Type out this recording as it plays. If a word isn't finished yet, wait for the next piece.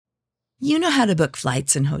You know how to book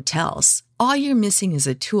flights and hotels. All you're missing is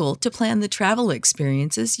a tool to plan the travel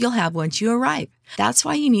experiences you'll have once you arrive. That's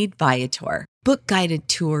why you need Viator. Book guided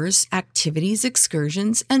tours, activities,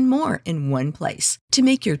 excursions, and more in one place to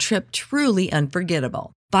make your trip truly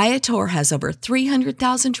unforgettable. Viator has over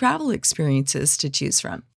 300,000 travel experiences to choose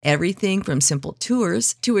from. Everything from simple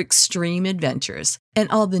tours to extreme adventures and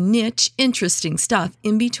all the niche, interesting stuff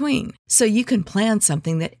in between. So you can plan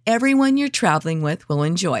something that everyone you're traveling with will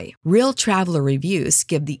enjoy. Real traveler reviews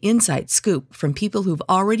give the inside scoop from people who've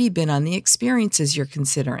already been on the experiences you're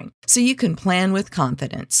considering. So you can plan with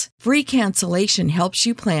confidence. Free cancellation helps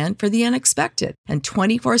you plan for the unexpected. And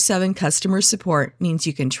 24/7 customer support means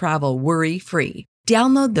you can travel worry-free.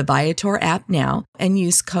 Download the Viator app now and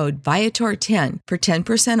use code Viator10 for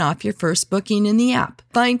 10% off your first booking in the app.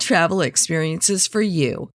 Find travel experiences for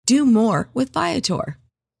you. Do more with Viator.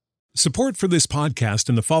 Support for this podcast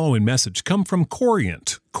and the following message come from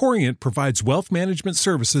Corient. Corient provides wealth management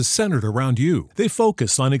services centered around you. They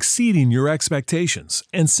focus on exceeding your expectations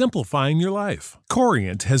and simplifying your life.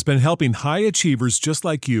 Corient has been helping high achievers just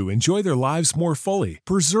like you enjoy their lives more fully,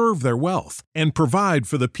 preserve their wealth, and provide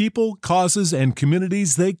for the people, causes, and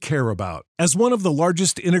communities they care about. As one of the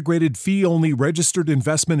largest integrated fee-only registered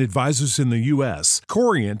investment advisors in the U.S.,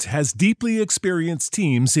 Corient has deeply experienced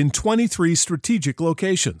teams in 23 strategic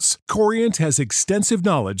locations. Corient has extensive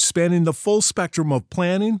knowledge spanning the full spectrum of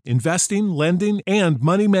planning, investing, lending, and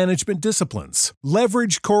money management disciplines.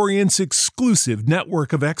 Leverage Corient's exclusive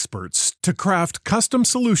network of experts to craft custom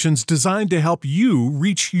solutions designed to help you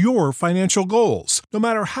reach your financial goals, no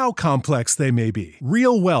matter how complex they may be.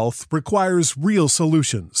 Real wealth requires real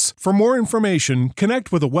solutions. For more information,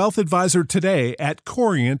 connect with a wealth advisor today at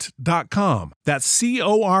Corient.com. That's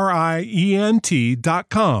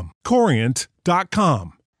Corient.com.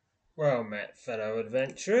 Corient.com. Well met, fellow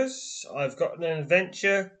adventurers. I've got an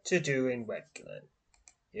adventure to do in Wedglen.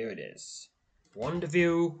 Here it is.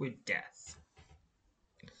 Rendezvous with Death.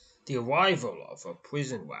 The arrival of a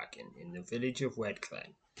prison wagon in the village of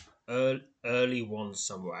Wedglen early one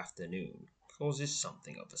summer afternoon causes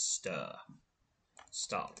something of a stir.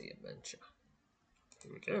 Start the adventure.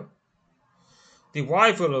 Here we go. The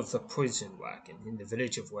arrival of the prison wagon in the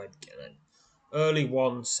village of Wedglen early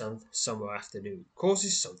one summer afternoon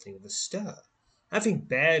causes something of a stir. Having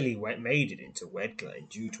barely made it into Wedglen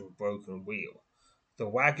due to a broken wheel, the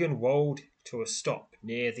wagon rolled to a stop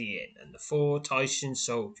near the inn, and the 4 Tyson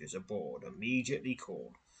soldiers aboard immediately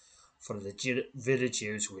called for the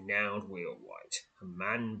village's renowned wheelwright, a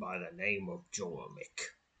man by the name of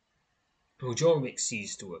Jormik. Jormik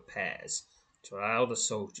sees to repairs to allow the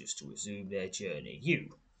soldiers to resume their journey.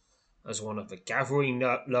 You, as one of the gathering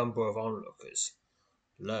number of onlookers,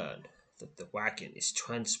 learn that the wagon is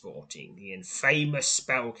transporting the infamous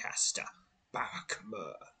spellcaster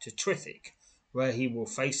Barakmur to Trithik, where he will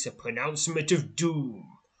face a pronouncement of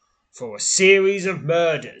doom for a series of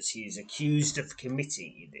murders he is accused of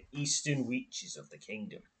committing in the eastern reaches of the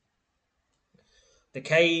kingdom. The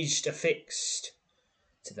cage affixed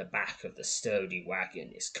to the back of the sturdy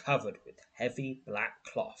wagon is covered with heavy black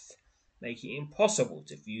cloth, making it impossible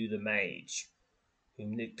to view the mage,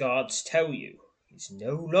 whom the guards tell you is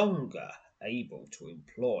no longer able to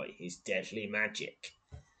employ his deadly magic.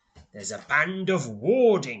 There's a band of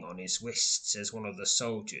warding on his wrist, says one of the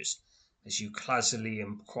soldiers, as you clumsily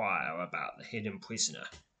inquire about the hidden prisoner.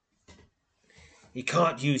 He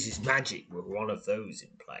can't use his magic with one of those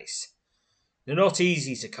in place. They're not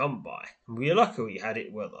easy to come by, and we're lucky we had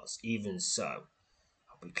it with us. Even so,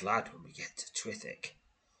 I'll be glad when we get to Trithik.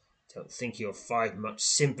 Don't think you'll find much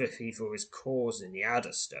sympathy for his cause in the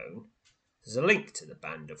Adderstone. There's a link to the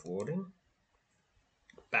Band of Warding.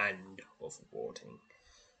 Band of Warding.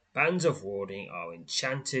 Bands of warding are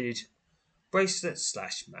enchanted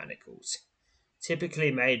bracelets/manacles,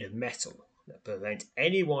 typically made of metal, that prevent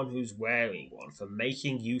anyone who's wearing one from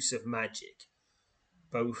making use of magic,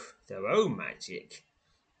 both their own magic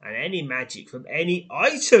and any magic from any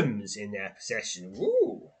items in their possession.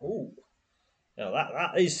 Ooh. Now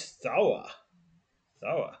that is thorough.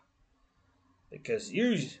 Because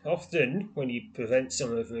often when you prevent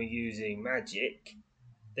someone from using magic,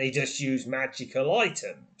 they just use magical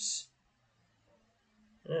items.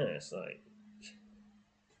 It's like...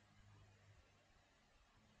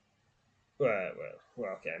 Well,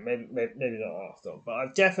 okay, maybe not often, but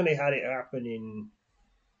I've definitely had it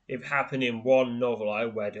happen in one novel I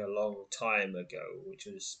read a long time ago, which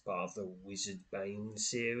was part of the Wizardbane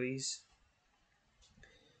series.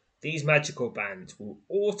 These magical bands will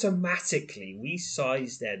automatically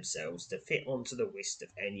resize themselves to fit onto the wrist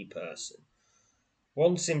of any person.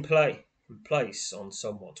 Once in play, and place on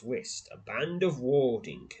someone's wrist, a band of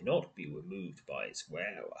warding cannot be removed by its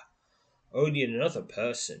wearer. Only another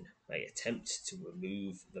person may attempt to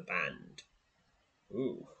remove the band.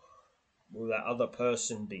 Ooh. Will that other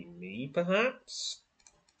person be me, perhaps?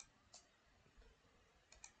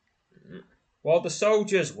 While the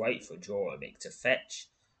soldiers wait for Joromik to fetch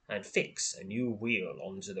and fix a new wheel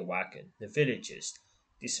onto the wagon, the villagers,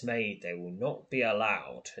 dismayed they will not be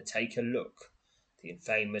allowed to take a look, the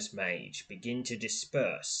infamous mage, begin to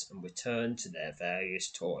disperse and return to their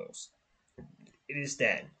various toils. It is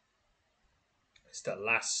then, as the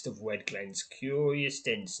last of Redglen's curious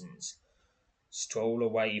denizens stroll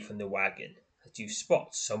away from the wagon, that you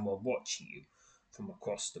spot someone watching you from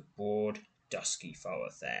across the broad, dusky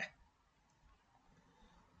thoroughfare.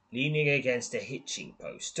 Leaning against a hitching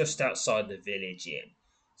post just outside the village inn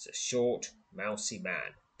is a short, mousy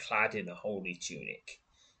man clad in a holy tunic,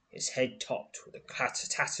 his head topped with a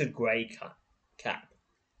tattered grey cap.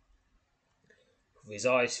 With his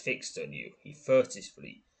eyes fixed on you, he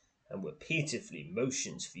furtively and repeatedly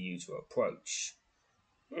motions for you to approach.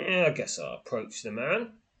 I guess I'll approach the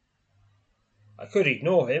man. I could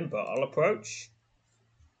ignore him, but I'll approach.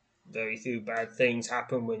 Very few bad things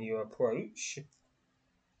happen when you approach.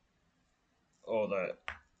 Although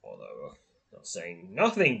not saying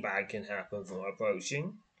nothing bad can happen from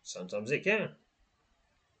approaching, sometimes it can.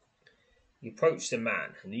 You approach the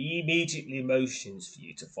man, and he immediately motions for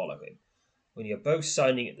you to follow him. When you're both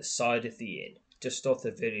standing at the side of the inn, just off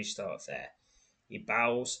the village thoroughfare, he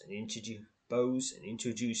bows and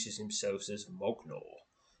introduces himself as Mognor.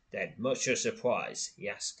 Then, much to surprise, he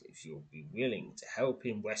asks if you'll be willing to help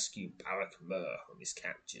him rescue Barak Mur from his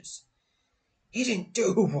captors. He didn't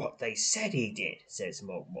do what they said he did, says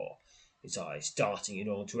Mogmore, his eyes darting in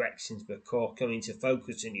all directions before coming to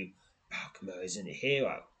focus on you. Barak Mur isn't a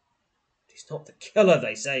hero. But he's not the killer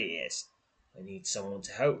they say he is. I need someone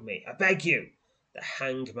to help me. I beg you. The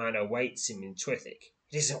hanged man awaits him in Trithik.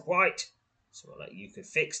 It isn't right. Someone like you could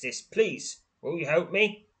fix this. Please, will you help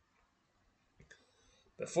me?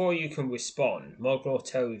 Before you can respond, Mognor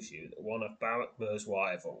tells you that one of Barak Mur's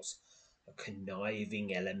rivals, a conniving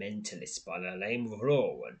elementalist by the name of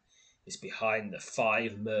Rowan, is behind the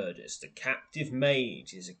 5 murders the captive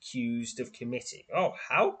mage is accused of committing. Oh,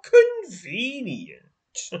 how convenient!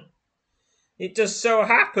 It just so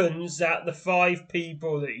happens that the 5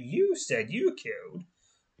 people that you said you killed,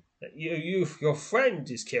 that your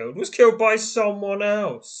friend is killed, was killed by someone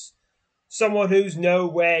else. Someone who's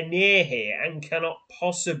nowhere near here and cannot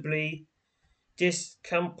possibly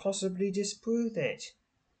disprove it.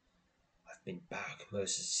 I've been Barak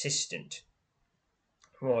Mur's assistant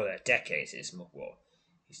for more than a decade, says Mugwort.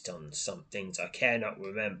 He's done some things I cannot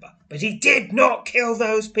remember, but he did not kill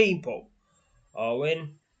those people.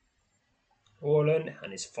 Orlin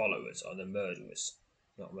and his followers are the murderers,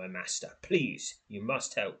 not my master. Please, you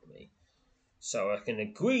must help me, so I can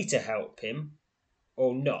agree to help him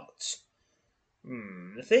or not.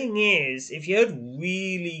 The thing is, if you had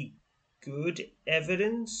really good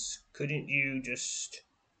evidence, couldn't you just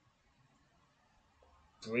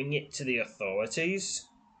bring it to the authorities?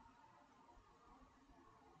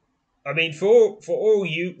 I mean, for all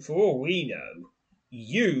we know,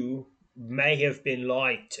 you may have been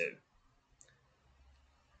lied to.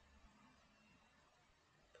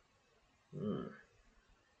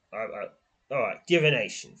 Alright,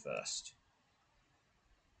 divination first.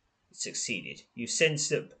 It succeeded. You sense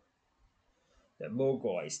that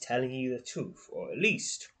Morgoth is telling you the truth, or at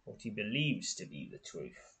least what he believes to be the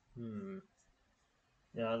truth.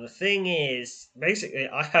 Now the thing is, basically,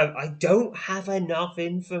 I don't have enough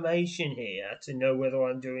information here to know whether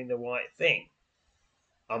I'm doing the right thing.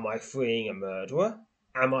 Am I freeing a murderer?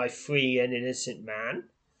 Am I freeing an innocent man?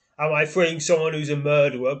 Am I freeing someone who's a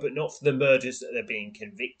murderer, but not for the murders that they're being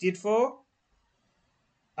convicted for?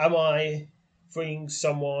 Am I freeing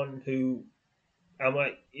someone who?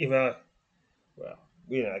 I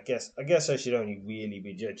guess I should only really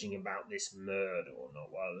be judging about this murder or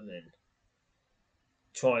not, rather than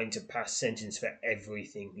trying to pass sentence for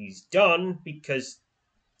everything he's done, because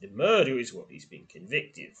the murder is what he's been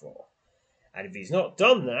convicted for. And if he's not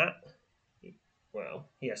done that, he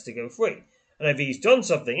has to go free. And if he's done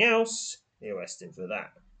something else, they arrest him for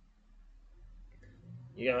that.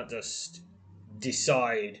 You can't just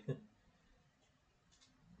decide.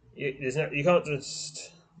 You can't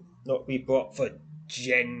just not be brought for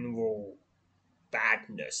general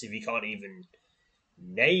badness if you can't even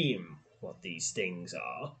name what these things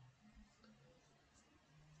are.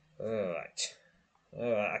 Alright.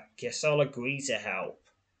 I guess I'll agree to help.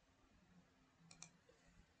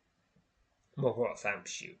 Morgoth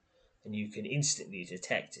thanks you. and you can instantly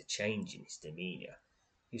detect a change in his demeanour.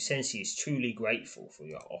 You sense he is truly grateful for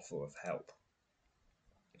your offer of help.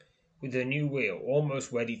 With the new wheel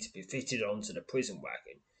almost ready to be fitted onto the prison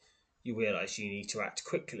wagon, you realise you need to act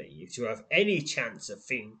quickly if you have any chance of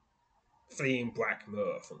fleeing Black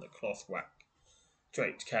Mur from the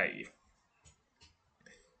cloth-draped cave.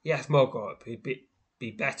 Yes, Morgoth, it'd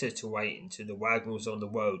be better to wait until the wagon was on the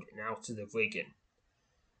road and out of the rigging.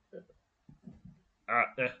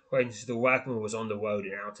 When the wagon was on the road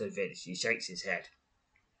and out of the village, he shakes his head.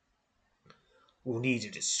 We'll need a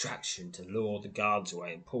distraction to lure the guards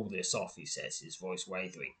away and pull this off, he says, his voice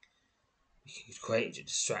wavering. We could create a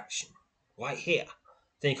distraction. Right here.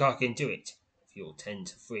 Think I can do it, if you'll tend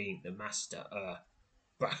to free the master,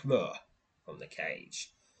 Brakmur, from the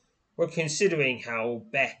cage. We're considering how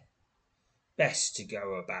best to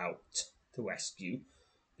go about the rescue.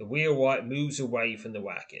 The wheelwright moves away from the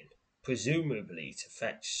wagon, presumably to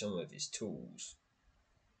fetch some of his tools.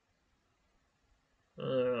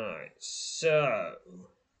 Alright, so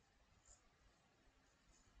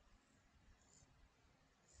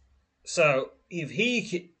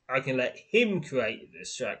if I can let him create the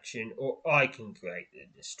distraction, or I can create the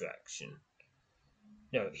distraction.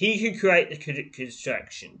 No, he can create the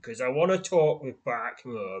distraction, because I want to talk with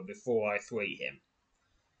Brakmur before I free him.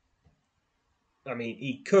 I mean,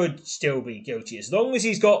 he could still be guilty. As long as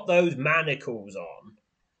he's got those manacles on,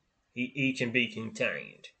 he can be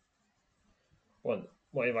contained. Well,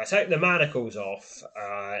 if I take the manacles off,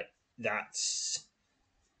 that's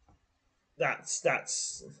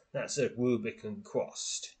a Rubicon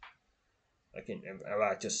crossed. If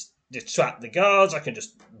I just distract the guards, I can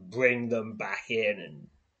just bring them back in, and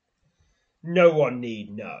no one need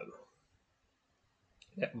know.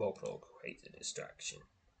 Let Morgnor create the distraction.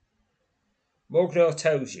 Morgnor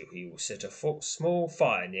tells you he will set a small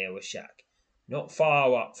fire near a shack, not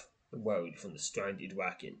far up the road from the stranded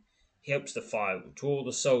wagon. He hopes the fire will draw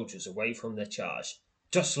the soldiers away from their charge,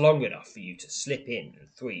 just long enough for you to slip in and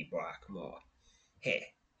free Brakmur. Here,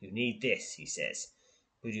 you need this, he says,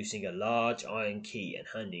 producing a large iron key and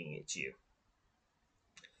handing it to you.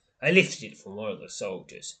 I lifted it from one of the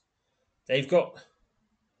soldiers. They've got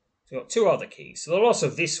two other keys, so the loss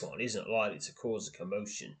of this one isn't likely to cause a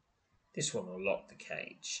commotion. This one will lock the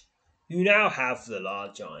cage. You now have the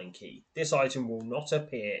large iron key. This item will not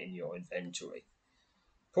appear in your inventory.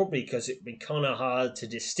 Probably because it'd be kind of hard to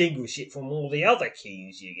distinguish it from all the other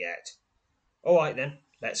keys you get. All right then,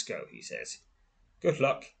 let's go, he says. Good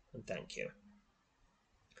luck, and thank you.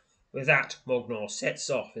 With that, Morgnor sets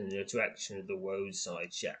off in the direction of the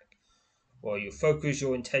roadside shack, while you focus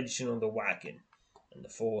your attention on the wagon and the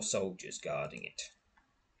 4 soldiers guarding it.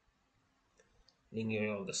 Lingering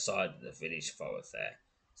on the side of the village thoroughfare,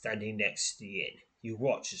 standing next to the inn, you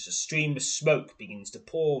watch as a stream of smoke begins to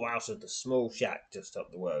pour out of the small shack just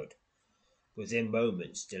up the road. Within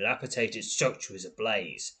moments, the dilapidated structure is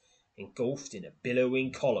ablaze, engulfed in a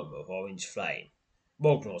billowing column of orange flame.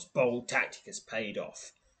 Morgnor's bold tactic has paid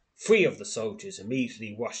off. 3 of the soldiers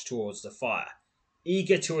immediately rush towards the fire,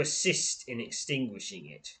 eager to assist in extinguishing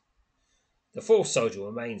it. The 4th soldier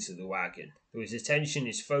remains at the wagon, though his attention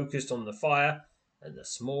is focused on the fire and the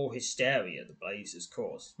small hysteria the blaze has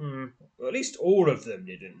caused. Well, at least all of them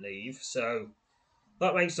didn't leave, so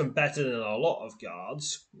that makes them better than a lot of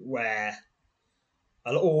guards, where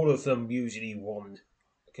all of them usually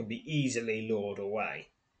can be easily lured away.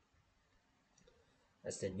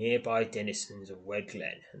 As the nearby denizens of Red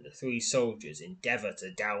Glen and the 3 soldiers endeavour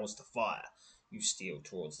to douse the fire, you steal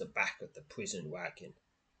towards the back of the prison wagon.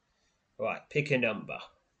 Right, pick a number.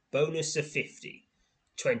 Bonus of 50.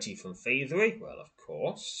 20 from thievery, well, of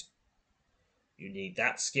course. You need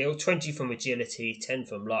that skill. 20 from agility, 10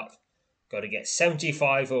 from luck. Got to get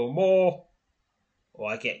 75 or more,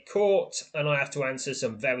 or I get caught and I have to answer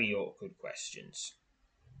some very awkward questions.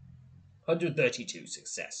 132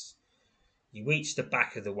 success. You reach the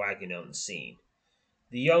back of the wagon unseen.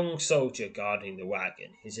 The young soldier guarding the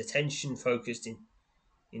wagon, his attention focused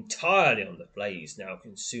entirely on the blaze now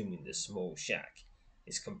consuming the small shack,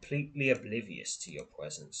 is completely oblivious to your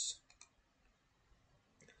presence.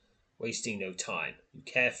 Wasting no time, you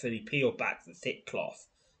carefully peel back the thick cloth,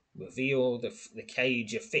 reveal the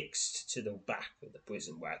cage affixed to the back of the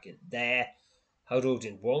prison wagon. There, huddled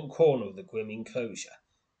in one corner of the grim enclosure,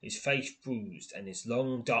 his face bruised and his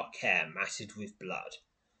long dark hair matted with blood,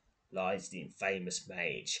 lies the infamous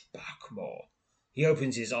mage, Brakmur. He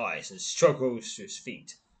opens his eyes and struggles to his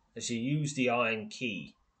feet as he uses the iron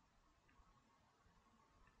key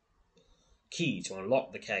to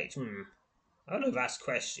unlock the cage. I would have asked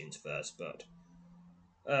questions first, but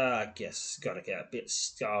I guess gotta get a bit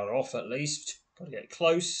started off at least. Gotta get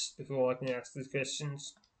close before I can ask these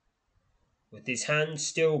questions. With his hand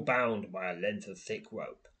still bound by a length of thick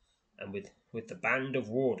rope, and with the band of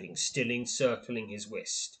warding still encircling his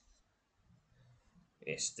wrist.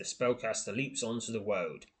 Yes, the spellcaster leaps onto the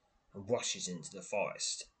road and rushes into the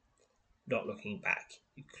forest. Not looking back,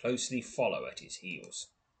 you closely follow at his heels.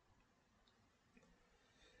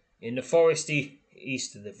 In the forest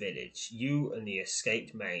east of the village, you and the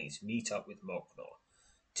escaped mage meet up with Mognor.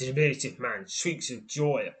 The diminutive man shrieks with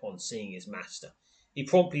joy upon seeing his master. He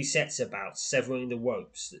promptly sets about severing the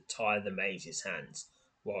ropes that tie the mage's hands,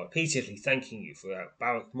 while repeatedly thanking you for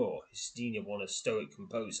Barrackmore. His senior one, a stoic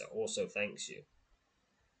composer, also thanks you.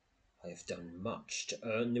 I have done much to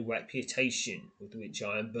earn the reputation with which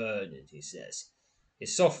I am burdened, he says,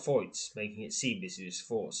 his soft voice making it seem as if his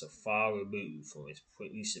thoughts are far removed from his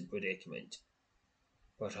recent predicament.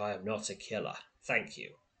 But I am not a killer, thank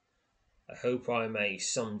you. I hope I may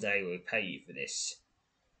some day repay you for this.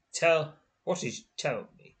 Tell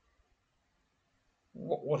me.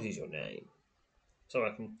 What is your name? So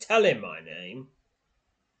I can tell him my name.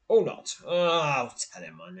 Or not. I'll tell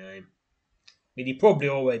him my name. I mean, he probably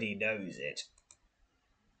already knows it.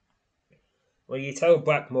 When you tell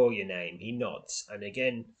Brackmore your name, he nods, and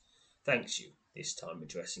again thanks you, this time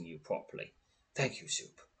addressing you properly. Thank you,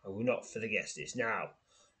 Soup. I will not forget this. Now,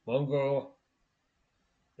 Mognor,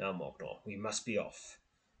 we must be off.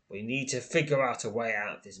 We need to figure out a way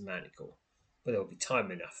out of this manacle, but there will be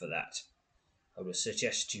time enough for that. I would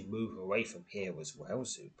suggest you move away from here as well,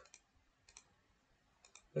 Zoop.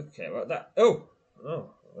 Okay, well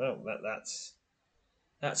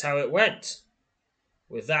that's how it went.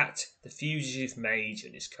 With that, the fugitive mage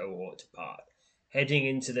and his cohort depart, heading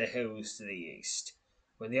into the hills to the east.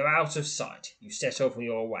 When they are out of sight, you set off on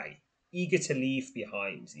your way, eager to leave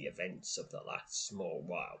behind the events of the last small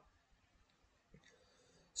while.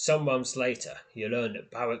 Some months later, you learn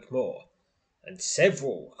that Barrackmore and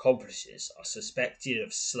several accomplices are suspected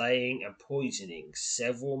of slaying and poisoning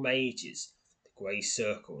several mages at the Grey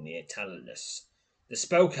Circle near Talanus. The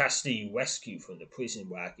spellcaster you rescue from the prison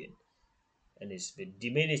wagon and his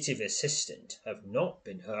diminutive assistant have not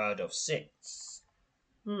been heard of since.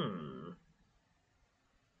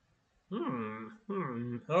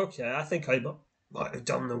 Okay, I think I might have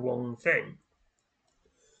done the wrong thing.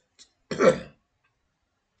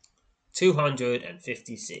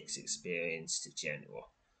 256 experience to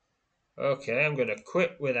general. Okay, I'm going to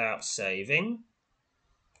quit without saving.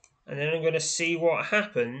 And then I'm going to see what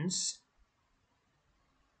happens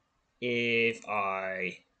if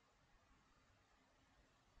I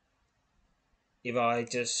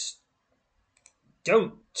just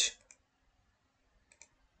don't.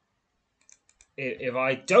 If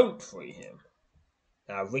I don't free him.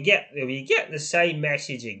 Now, if we get the same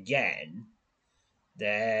message again,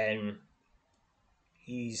 then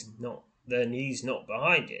he's not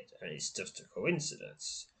behind it, and it's just a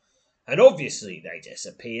coincidence. And obviously they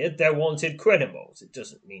disappeared. They're wanted criminals. It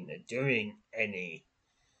doesn't mean they're doing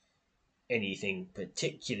anything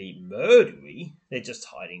particularly murdery. They're just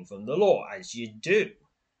hiding from the law, as you do.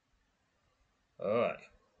 Alright,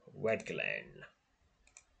 Red Glen.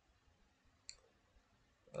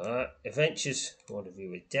 Adventures, Rendezvous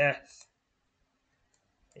with Death.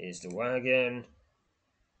 Here's the wagon.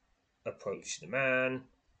 Approach the man.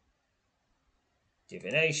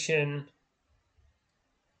 Divination.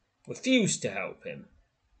 Refuse to help him.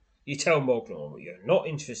 You tell Mognor that you're not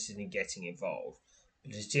interested in getting involved,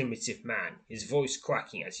 but the diminutive man, his voice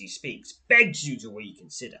cracking as he speaks, begs you to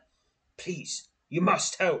reconsider. Please, you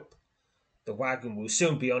must help. The wagon will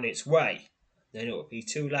soon be on its way. Then it will be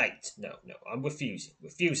too late. No, I'm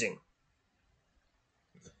refusing.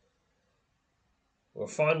 Your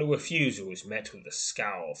final refusal was met with a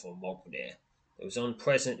scowl from Mognir. There was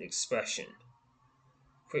unpleasant expression.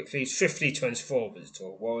 Swiftly transforms into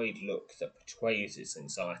a worried look that betrays his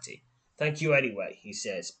anxiety. Thank you anyway, he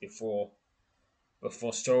says, before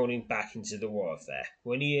strolling back into the warfare.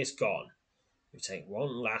 When he is gone, you take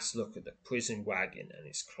one last look at the prison wagon and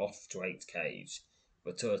its cloth-draped caves,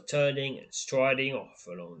 before turning and striding off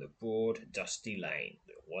along the broad, dusty lane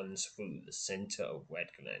that runs through the centre of Red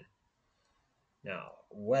Glen. Now,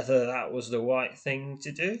 whether that was the right thing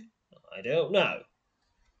to do, I don't know.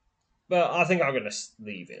 But I think I'm going to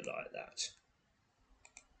leave it like that.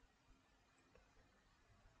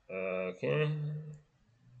 Okay.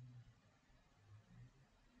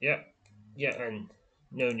 Yeah, and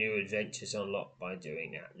no new adventures unlocked by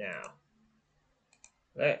doing that now.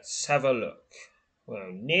 Let's have a look.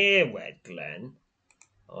 Well, near Red Glen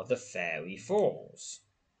are the Fairy Falls.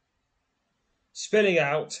 Spilling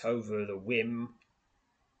out over the rim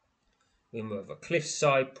rim of a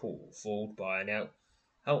cliffside pool followed by an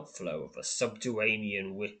outflow of a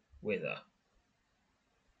subterranean wither.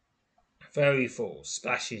 Fairy Falls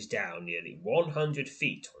splashes down nearly 100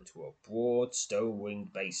 feet onto a broad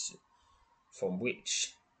stone-ringed basin from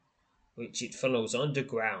which it funnels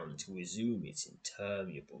underground to resume its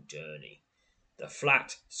interminable journey. The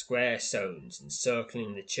flat, square stones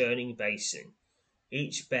encircling the churning basin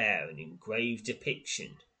each bear an engraved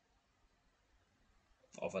depiction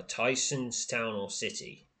of a Tyson's town or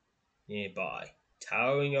city. Nearby,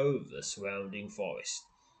 towering over the surrounding forest,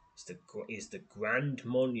 is the grand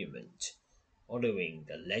monument honouring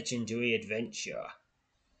the legendary adventurer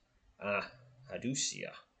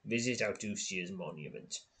Aducia. Visit Aducia's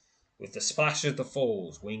monument. With the splash of the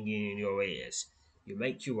falls ringing in your ears, you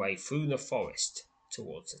make your way through the forest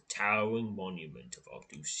towards the towering monument of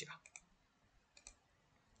Aducia.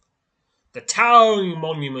 The towering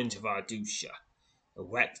monument of Aducia,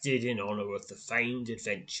 erected in honour of the famed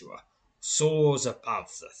adventurer, soars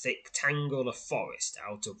above the thick tangle of forest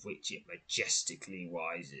out of which it majestically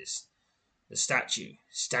rises. The statue,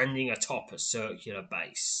 standing atop a circular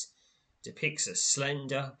base, depicts a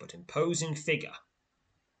slender but imposing figure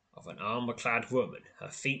of an armour-clad woman, her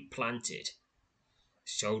feet planted,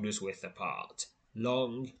 shoulders width apart.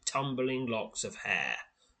 Long, tumbling locks of hair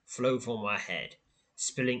flow from her head,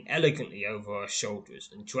 spilling elegantly over her shoulders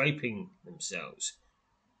and draping themselves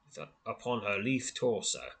upon her lithe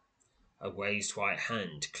torso. A raised right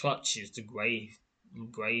hand clutches the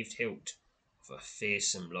engraved hilt of a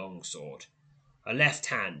fearsome longsword. Her left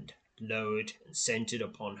hand, lowered and centered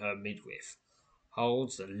upon her midriff,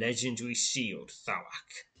 holds the legendary shield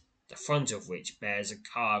Thawak, the front of which bears a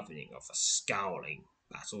carving of a scowling,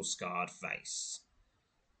 battle-scarred face.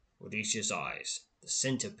 Odysseus' eyes, the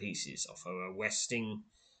centerpieces of her arresting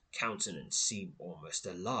countenance, seem almost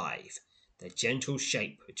alive, their gentle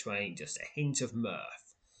shape betraying just a hint of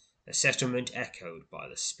mirth, the settlement echoed by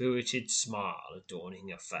the spirited smile adorning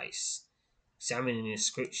her face. Examining the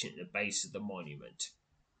inscription at the base of the monument.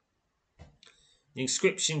 The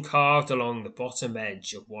inscription carved along the bottom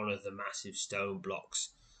edge of one of the massive stone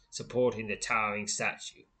blocks supporting the towering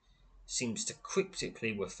statue seems to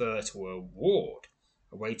cryptically refer to a reward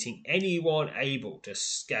awaiting anyone able to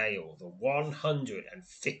scale the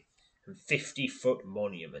 150-foot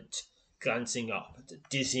monument. Glancing up at the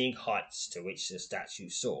dizzying heights to which the statue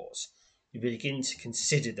soars, you begin to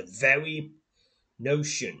consider the very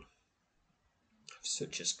notion of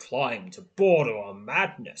such as climb to border on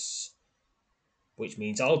madness. Which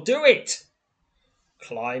means I'll do it!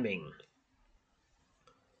 Climbing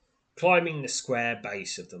the square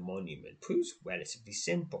base of the monument proves relatively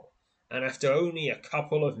simple, and after only a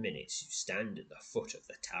couple of minutes you stand at the foot of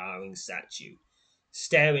the towering statue.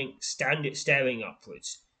 Staring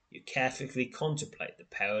upwards, you carefully contemplate the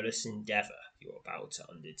perilous endeavour you're about to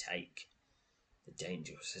undertake. The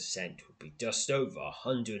dangerous ascent would be just over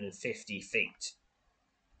 150 feet.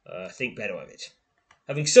 Think better of it.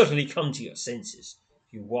 Having suddenly come to your senses,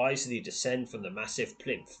 you wisely descend from the massive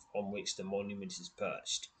plinth on which the monument is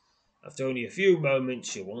perched. After only a few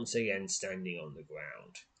moments, you're once again standing on the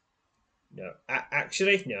ground. No, I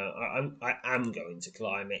am going to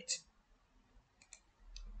climb it.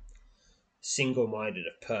 Single-minded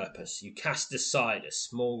of purpose, you cast aside a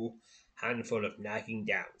small handful of nagging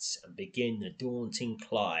doubts and begin the daunting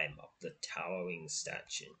climb up the towering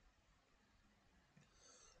statue.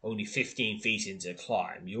 Only 15 feet into the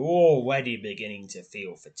climb, you're already beginning to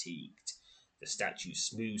feel fatigued. The statue's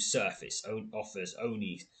smooth surface offers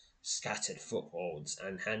only scattered footholds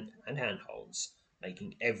and handholds,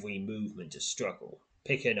 making every movement a struggle.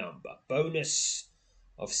 Pick a number. Bonus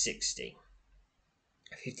of 60.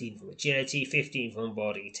 15 from agility, 15 from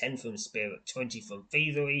body, 10 from spirit, 20 from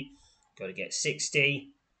thievery. Got to get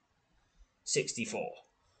 60. 64.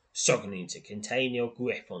 Struggling to contain your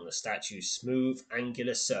grip on the statue's smooth,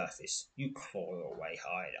 angular surface, you claw your way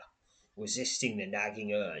higher, resisting the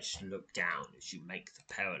nagging urge to look down as you make the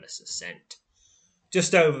perilous ascent.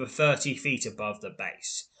 Just over 30 feet above the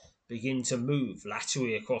base, begin to move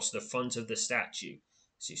laterally across the front of the statue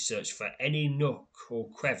as you search for any nook or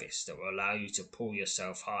crevice that will allow you to pull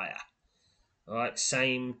yourself higher. Alright,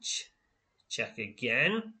 same check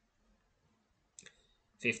again.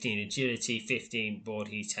 15 agility, 15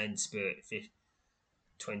 body, 10 spirit,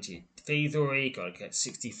 20 thievery, gotta get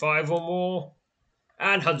 65 or more,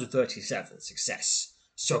 and 137 success.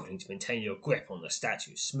 Struggling to maintain your grip on the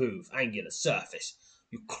statue's smooth, angular surface,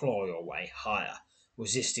 you claw your way higher,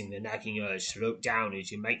 resisting the nagging urge to look down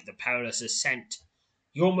as you make the perilous ascent.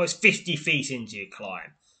 You're almost 50 feet into your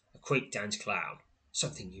climb. A quick dance clown,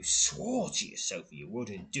 something you swore to yourself you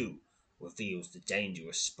wouldn't do, reveals the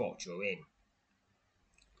dangerous spot you're in.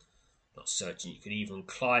 Not certain you can even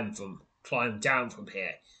climb down from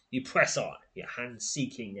here. You press on, your hands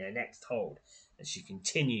seeking their next hold as you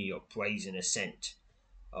continue your brazen ascent.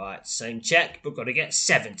 Alright, same check, but got to get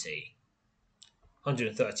 70.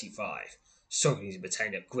 135. Struggling to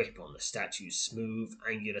maintain a grip on the statue's smooth,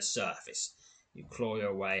 angular surface, you claw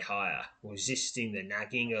your way higher, resisting the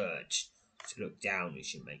nagging urge to look down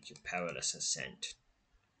as you make your perilous ascent.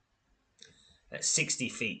 At 60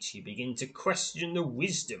 feet, you begin to question the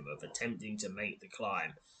wisdom of attempting to make the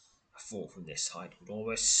climb. A fall from this height would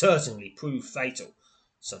almost certainly prove fatal,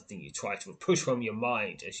 something you try to push from your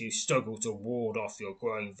mind as you struggle to ward off your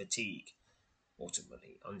growing fatigue.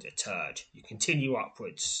 Ultimately, undeterred, you continue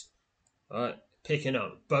upwards. Alright, picking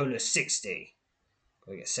up. Bonus 60.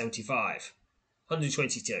 Gotta get 75.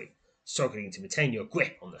 122. Struggling to maintain your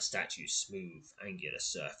grip on the statue's smooth, angular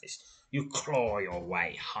surface, you claw your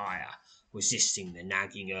way higher, resisting the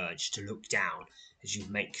nagging urge to look down as you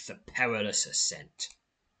make the perilous ascent.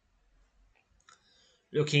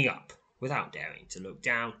 Looking up, without daring to look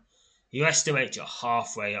down, you estimate you're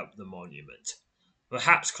halfway up the monument,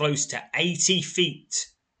 perhaps close to 80 feet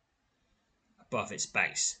above its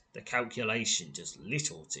base. The calculation does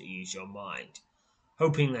little to ease your mind.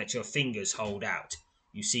 Hoping that your fingers hold out,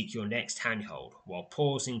 you seek your next handhold while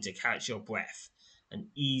pausing to catch your breath and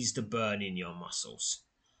ease the burn in your muscles.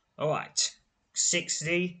 Alright,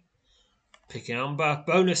 60. Pick a number.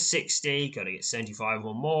 Bonus 60. Gotta get 75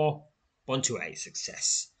 or more. 128.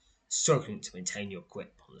 Success. Struggling to maintain your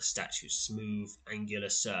grip on the statue's smooth, angular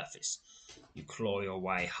surface, you claw your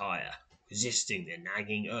way higher, resisting the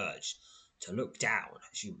nagging urge to look down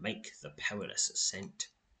as you make the perilous ascent.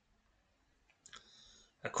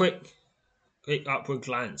 A quick upward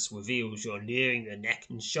glance reveals you're nearing the neck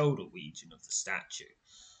and shoulder region of the statue,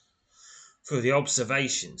 for the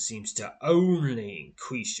observation seems to only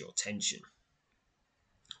increase your tension.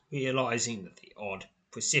 Realizing that the odd,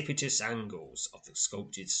 precipitous angles of the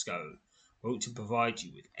sculpted stone won't provide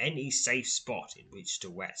you with any safe spot in which to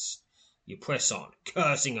rest, you press on,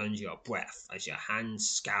 cursing under your breath as your hand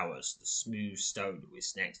scours the smooth stone with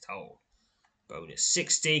its next hold. Bonus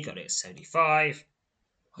 60, got it at 75.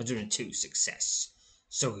 102. Success.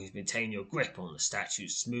 Struggling to maintain your grip on the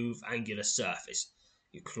statue's smooth, angular surface,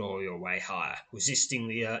 you claw your way higher, resisting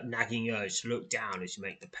the nagging urge to look down as you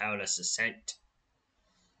make the perilous ascent.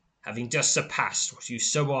 Having just surpassed what you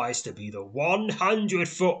surmise to be the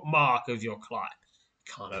 100-foot mark of your climb,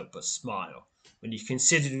 you can't help but smile when you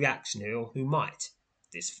consider the reaction of all who might,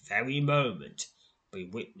 this very moment, be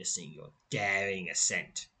witnessing your daring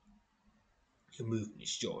ascent. Your movement is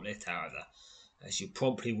short-lived, however, as you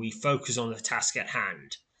promptly refocus on the task at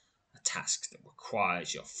hand, a task that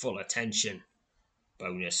requires your full attention.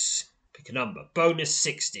 Bonus, pick a number. Bonus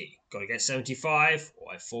 60. Gotta get 75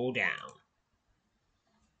 or I fall down.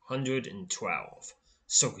 112.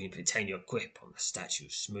 Struggling to maintain your grip on the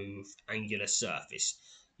statue's smooth, angular surface,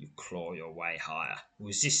 you claw your way higher,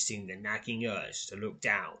 resisting the nagging urge to look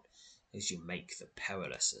down as you make the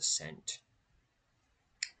perilous ascent.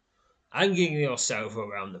 Anchoring yourself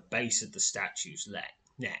around the base of the statue's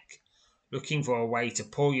neck, looking for a way to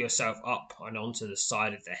pull yourself up and onto the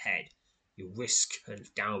side of the head, you risk a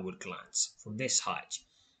downward glance. From this height,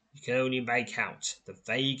 you can only make out the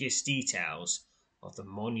vaguest details of the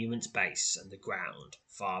monument's base and the ground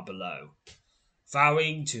far below.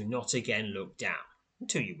 Vowing to not again look down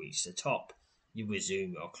until you reach the top, you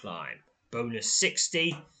resume your climb. Bonus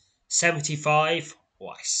 60, 75,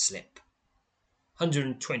 or I slip.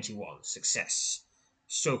 121. Success.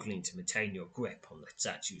 Struggling to maintain your grip on the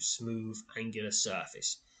statue's smooth, angular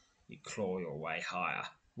surface, you claw your way higher,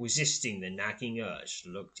 resisting the nagging urge to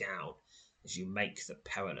look down as you make the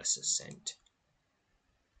perilous ascent.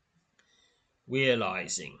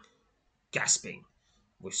 Realizing, gasping,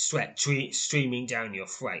 with sweat streaming down your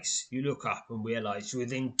face, you look up and realize you're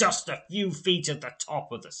within just a few feet of the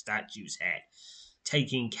top of the statue's head,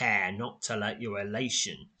 taking care not to let your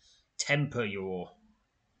elation temper your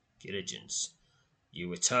diligence. You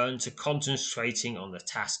return to concentrating on the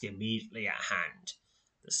task immediately at hand,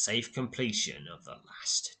 the safe completion of the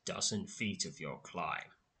last dozen feet of your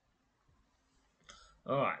climb.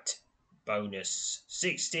 Alright, bonus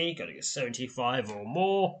 60, gotta get 75 or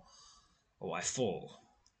more, or I fall.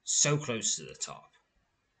 So close to the top.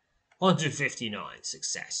 159.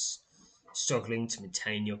 Success. Struggling to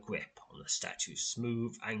maintain your grip on the statue's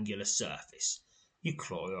smooth, angular surface, you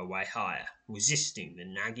claw your way higher, resisting the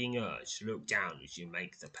nagging urge to look down as you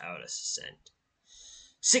make the perilous ascent.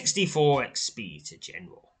 64 XP to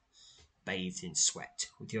General. Bathed in sweat,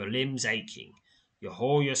 with your limbs aching, You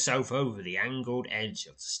haul yourself over the angled edge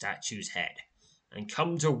of the statue's head and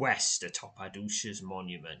come to rest atop Adusha's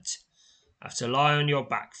monument. After lying on your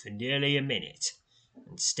back for nearly a minute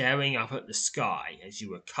and staring up at the sky as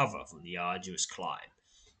you recover from the arduous climb,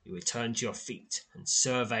 you return to your feet and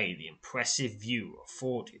survey the impressive view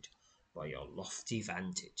afforded by your lofty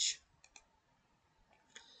vantage.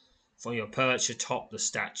 From your perch atop the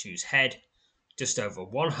statue's head, just over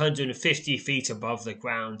 150 feet above the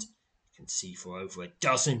ground, you can see for over a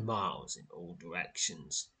dozen miles in all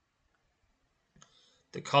directions.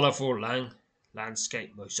 The colourful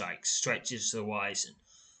landscape mosaic stretches to the horizon,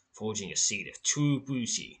 forging a scene of true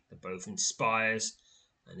beauty that both inspires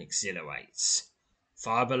and exhilarates.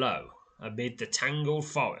 Far below, amid the tangled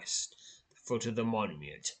forest, at the foot of the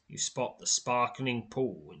monument, you spot the sparkling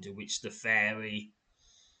pool into which the fairy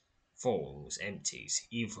falls empties,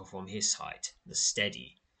 even from his height. The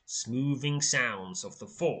steady, smoothing sounds of the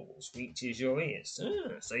falls reaches your ears.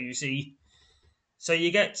 So you see, so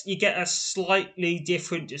you get a slightly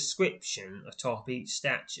different description atop each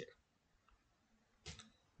statue.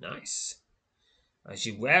 Nice. As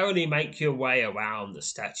you warily make your way around the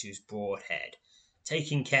statue's broad head,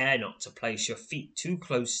 taking care not to place your feet too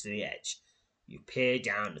close to the edge, you peer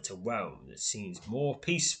down at a realm that seems more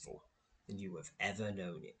peaceful than you have ever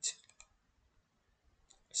known it.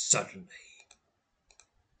 Suddenly,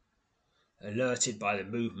 alerted by the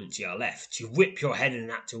movement to your left, you whip your head in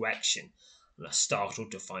that direction and are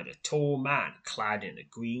startled to find a tall man clad in a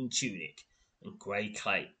green tunic and grey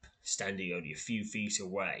cape standing only a few feet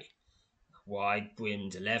away. A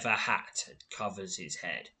wide-brimmed leather hat covers his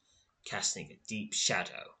head, casting a deep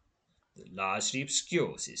shadow that largely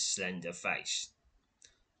obscures his slender face.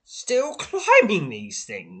 "Still climbing these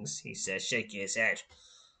things?" he says, shaking his head.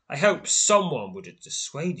 "I hope someone would have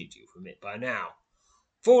dissuaded you from it by now.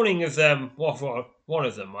 Warning of them, one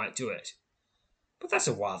of them might do it. But that's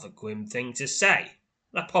a rather grim thing to say.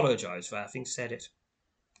 I apologise for having said it."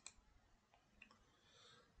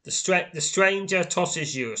 The stranger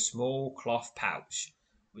tosses you a small cloth pouch,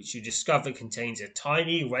 which you discover contains a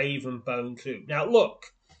tiny raven bone cube. "Now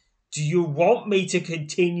look, do you want me to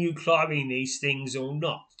continue climbing these things or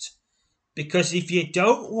not? Because if you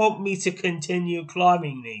don't want me to continue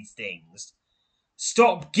climbing these things,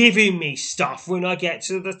 stop giving me stuff when I get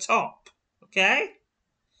to the top, okay?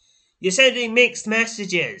 You're sending mixed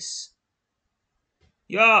messages."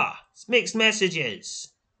 "Yeah, it's mixed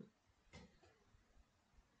messages."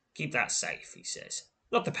 "Keep that safe," he says.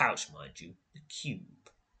 "Not the pouch, mind you, the cube.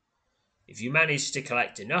 If you manage to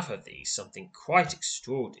collect enough of these, something quite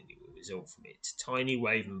extraordinary will result from it. Tiny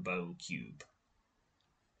raven bone cube.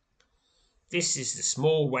 This is the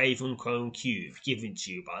small raven bone cube given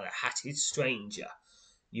to you by the hatted stranger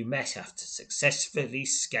you met after successfully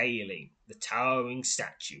scaling the towering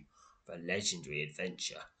statue of a legendary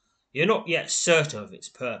adventure. You're not yet certain of its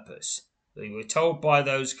purpose, though you were told by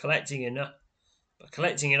those collecting enough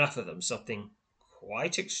of them, something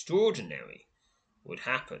quite extraordinary would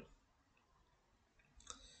happen.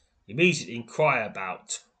 You immediately inquire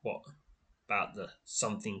about the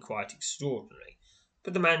something quite extraordinary,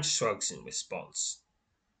 but the man shrugs in response.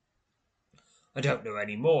 "I don't know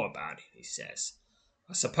any more about it," he says.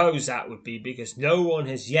 "I suppose that would be because no one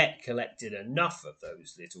has yet collected enough of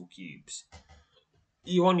those little cubes.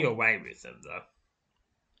 You're on your way with them, though.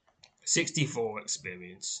 64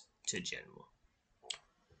 experience to general."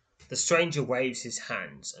 The stranger waves his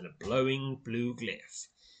hands, and a glowing blue glyph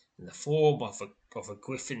in the form of a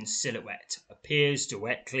griffin's silhouette appears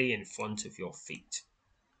directly in front of your feet.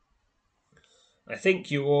 "I think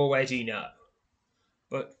you already know,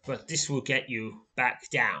 but this will get you back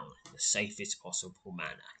down in the safest possible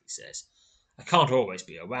manner," he says. "I can't always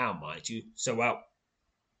be around, mind you, so, well,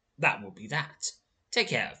 that will be that. Take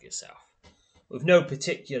care of yourself." With no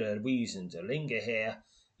particular reason to linger here,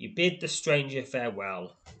 you bid the stranger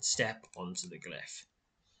farewell and step onto the glyph.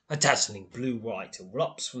 A dazzling blue light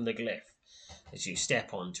erupts from the glyph as you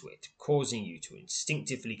step onto it, causing you to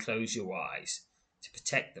instinctively close your eyes to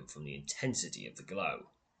protect them from the intensity of the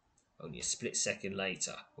glow. Only a split second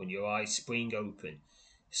later, when your eyes spring open,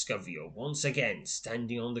 discover you're once again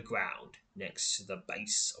standing on the ground next to the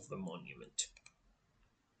base of the monument.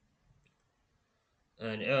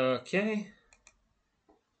 And okay.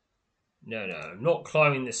 No, I'm not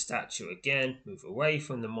climbing the statue again. Move away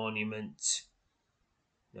from the monument.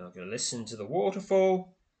 Now I'm going to listen to the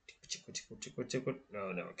waterfall.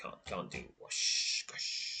 No, I can't do whoosh,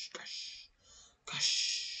 gush, gush,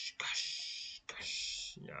 gush, gush,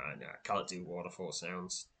 gush. No, I can't do waterfall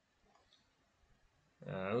sounds.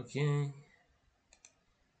 Okay.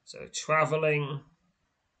 So travelling.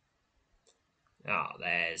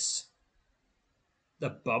 There's the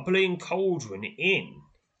Bubbling Cauldron Inn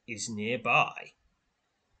is nearby.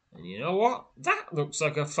 And you know what? That looks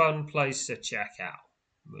like a fun place to check out.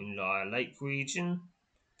 Moonlight Lake region.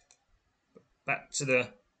 Back to the...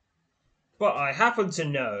 But I happen to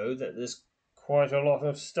know that there's quite a lot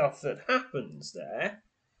of stuff that happens there.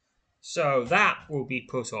 So that will be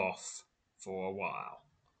put off for a while.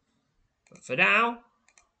 But for now,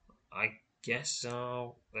 I guess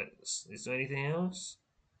I'll... Is there anything else?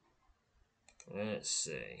 Let's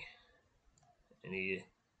see. Any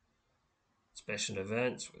special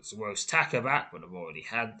events? Well, it's Takaback, but I've already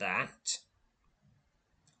had that.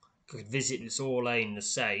 Could visit this Orlane the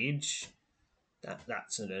Sage.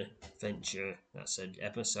 That's an adventure. That's an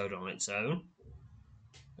episode on its own.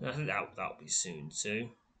 I think that'll be soon too.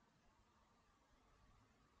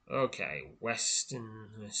 Okay, Western.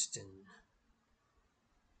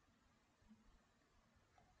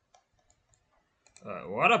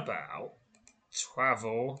 What about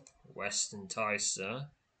travel Western Tysa?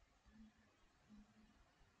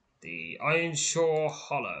 The Ironshore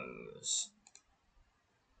Hollows.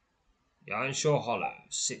 The Ironshore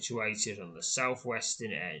Hollows, situated on the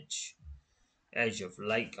southwestern edge of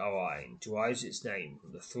Lake Orion, derives its name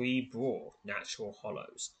from the three broad natural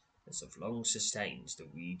hollows that have long sustained the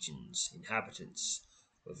region's inhabitants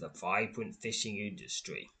with a vibrant fishing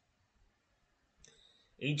industry.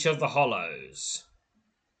 Each of the hollows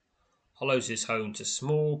is home to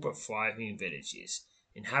small but thriving villages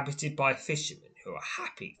inhabited by fishermen who are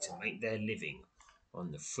happy to make their living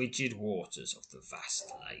on the frigid waters of the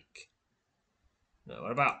vast lake. Now,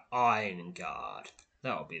 what about Irongard?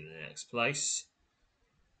 That'll be the next place.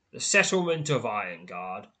 The settlement of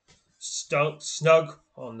Irongard, snug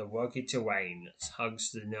on the rugged terrain that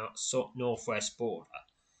hugs the northwest border,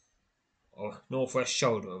 or northwest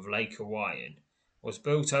shoulder of Lake Orion, was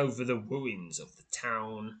built over the ruins of the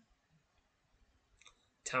town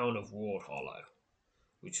of Ward Hollow,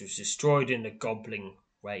 which was destroyed in the Goblin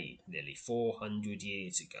Raid nearly 400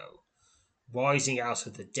 years ago. Rising out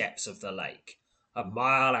of the depths of the lake, a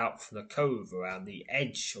mile out from the cove around the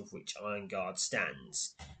edge of which Irongard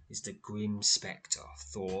stands, is the grim spectre of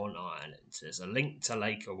Thorn Island. There's a link to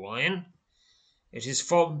Lake Orion. It is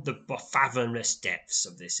from the fathomless depths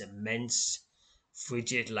of this immense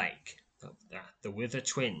frigid lake that the River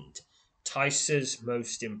Twind, Tysa's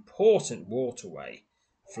most important waterway,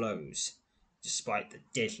 flows. Despite the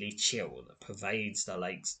deadly chill that pervades the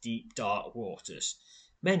lake's deep, dark waters,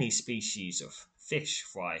 many species of fish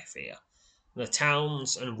thrive here. The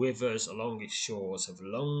towns and rivers along its shores have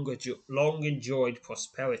long enjoyed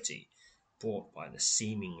prosperity brought by the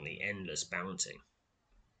seemingly endless bounty.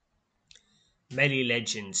 Many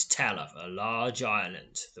legends tell of a large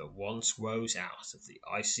island that once rose out of the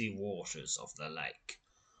icy waters of the lake.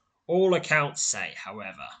 All accounts say,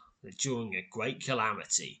 however, that during a great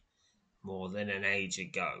calamity, more than an age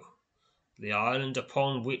ago, the island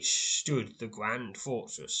upon which stood the grand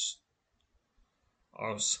fortress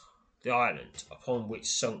the island upon which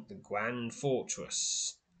sunk the grand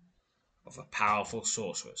fortress of a powerful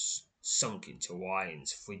sorceress, sunk into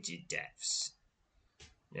Orion's frigid depths.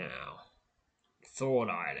 Now, Thorn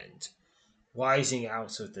Island, rising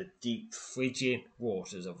out of the deep, frigid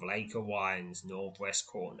waters of Lake Orion's northwest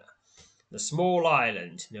corner, the small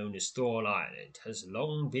island known as Thorn Island has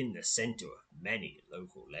long been the centre of many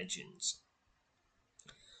local legends.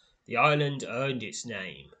 The island earned its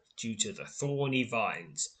name due to the thorny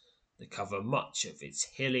vines that cover much of its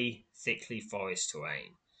hilly, thickly forest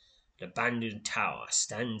terrain. An abandoned tower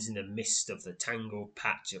stands in the midst of the tangled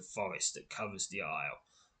patch of forest that covers the isle.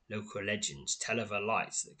 Local legends tell of a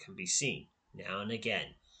light that can be seen, now and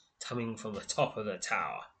again, coming from the top of the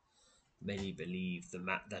tower. Many believe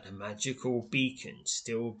that a magical beacon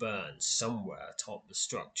still burns somewhere atop the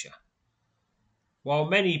structure. While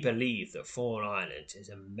many believe that Thorn Island is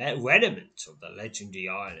a remnant of the legendary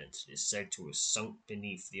island that is said to have sunk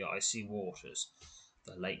beneath the icy waters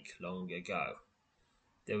of the lake long ago,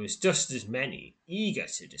 there was just as many eager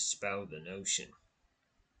to dispel the notion.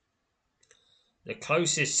 The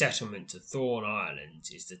closest settlement to Thorn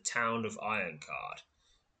Island is the town of Irongard,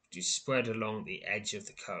 which is spread along the edge of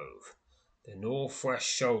the cove, the northwest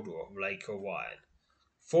shoulder of Lake Orion.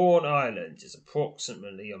 Thorn Island is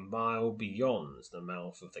approximately a mile beyond the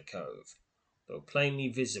mouth of the cove, though plainly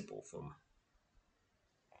visible from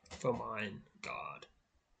Irongard.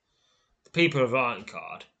 The people of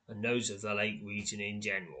Irongard, and those of the lake region in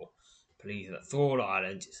general, believe that Thorn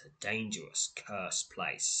Island is a dangerous, cursed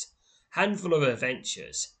place. A handful of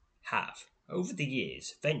adventurers have, over the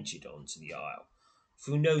years, ventured onto the isle,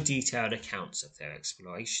 though no detailed accounts of their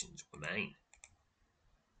explorations remain.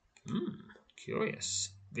 Curious.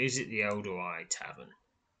 visit the Eldorei Tavern.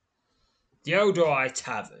 The Eldorei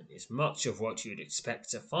Tavern is much of what you'd expect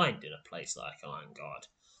to find in a place like Irongard,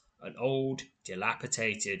 an old,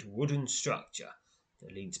 dilapidated wooden structure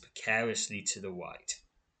that leans precariously to the right.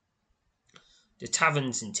 The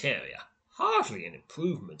tavern's interior, hardly an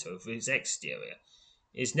improvement over its exterior,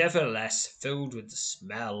 is nevertheless filled with the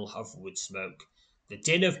smell of wood smoke, the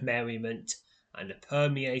din of merriment, and the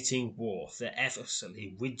permeating warmth that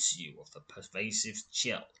effortlessly rids you of the pervasive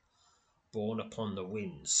chill borne upon the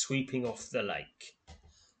winds sweeping off the lake.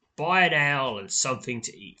 Buy an ale and something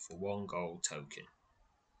to eat for 1 gold token.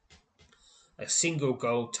 A single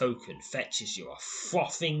gold token fetches you a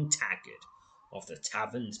frothing taggart of the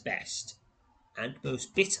tavern's best and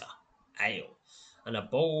most bitter ale, and a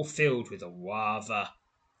bowl filled with a rather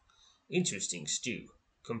interesting stew,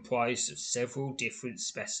 comprised of several different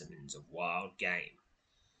specimens of wild game.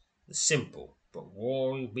 The simple but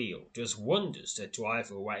roaring meal does wonders to drive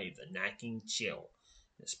away the nagging chill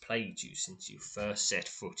that's plagued you since you first set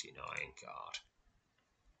foot in Irongard.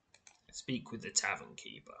 Speak with the tavern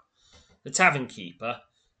keeper. The tavern keeper,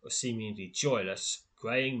 a seemingly joyless,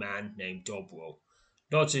 greying man named Dobril,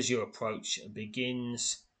 nods as you approach and begin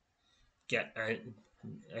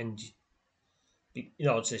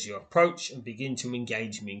to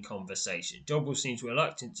engage him in conversation. Dobril seems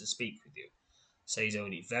reluctant to speak with you, says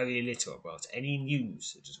only very little about any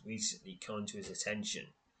news that has recently come to his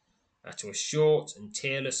attention. After a short and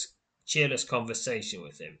cheerless conversation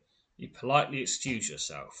with him, you politely excuse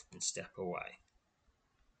yourself and step away.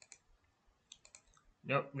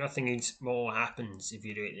 Nothing more happens if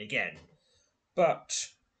you do it again, but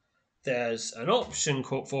there's an option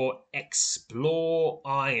called for Explore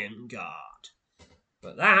Irongard,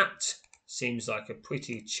 but that seems like a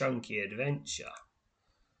pretty chunky adventure.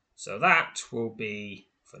 So that will be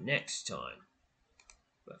for next time.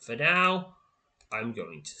 But for now, I'm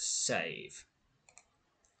going to save.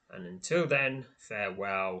 And until then,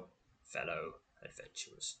 farewell, fellow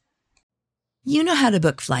adventurers. You know how to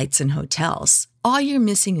book flights and hotels. All you're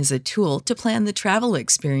missing is a tool to plan the travel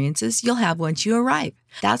experiences you'll have once you arrive.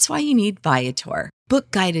 That's why you need Viator.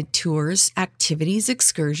 Book guided tours, activities,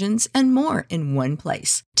 excursions, and more in one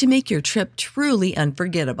place to make your trip truly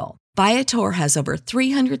unforgettable. Viator has over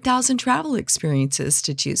 300,000 travel experiences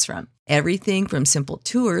to choose from. Everything from simple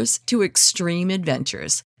tours to extreme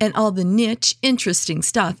adventures and all the niche, interesting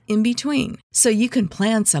stuff in between. So you can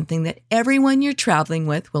plan something that everyone you're traveling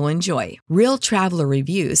with will enjoy. Real traveler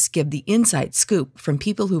reviews give the inside scoop from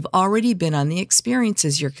people who've already been on the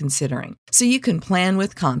experiences you're considering. So you can plan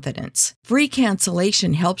with confidence. Free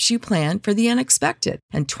cancellation helps you plan for the unexpected.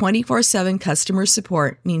 And 24/7 customer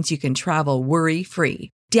support means you can travel worry-free.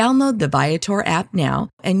 Download the Viator app now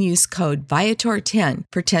and use code Viator10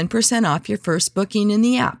 for 10% off your first booking in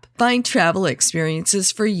the app. Find travel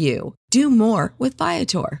experiences for you. Do more with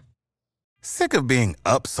Viator. Sick of being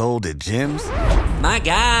upsold at gyms? My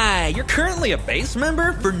guy, you're currently a base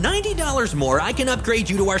member. For $90 more, I can upgrade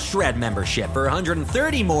you to our Shred membership. For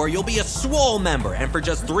 $130 more, you'll be a Swole member. And for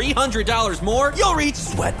just $300 more, you'll reach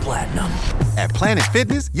Sweat Platinum. At Planet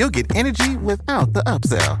Fitness, you'll get energy without the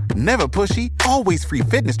upsell. Never pushy, always free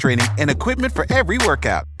fitness training and equipment for every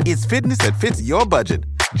workout. It's fitness that fits your budget.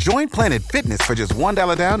 Join Planet Fitness for just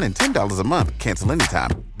 $1 down and $10 a month. Cancel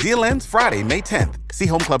anytime. Deal ends Friday, May 10th. See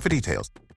Home Club for details.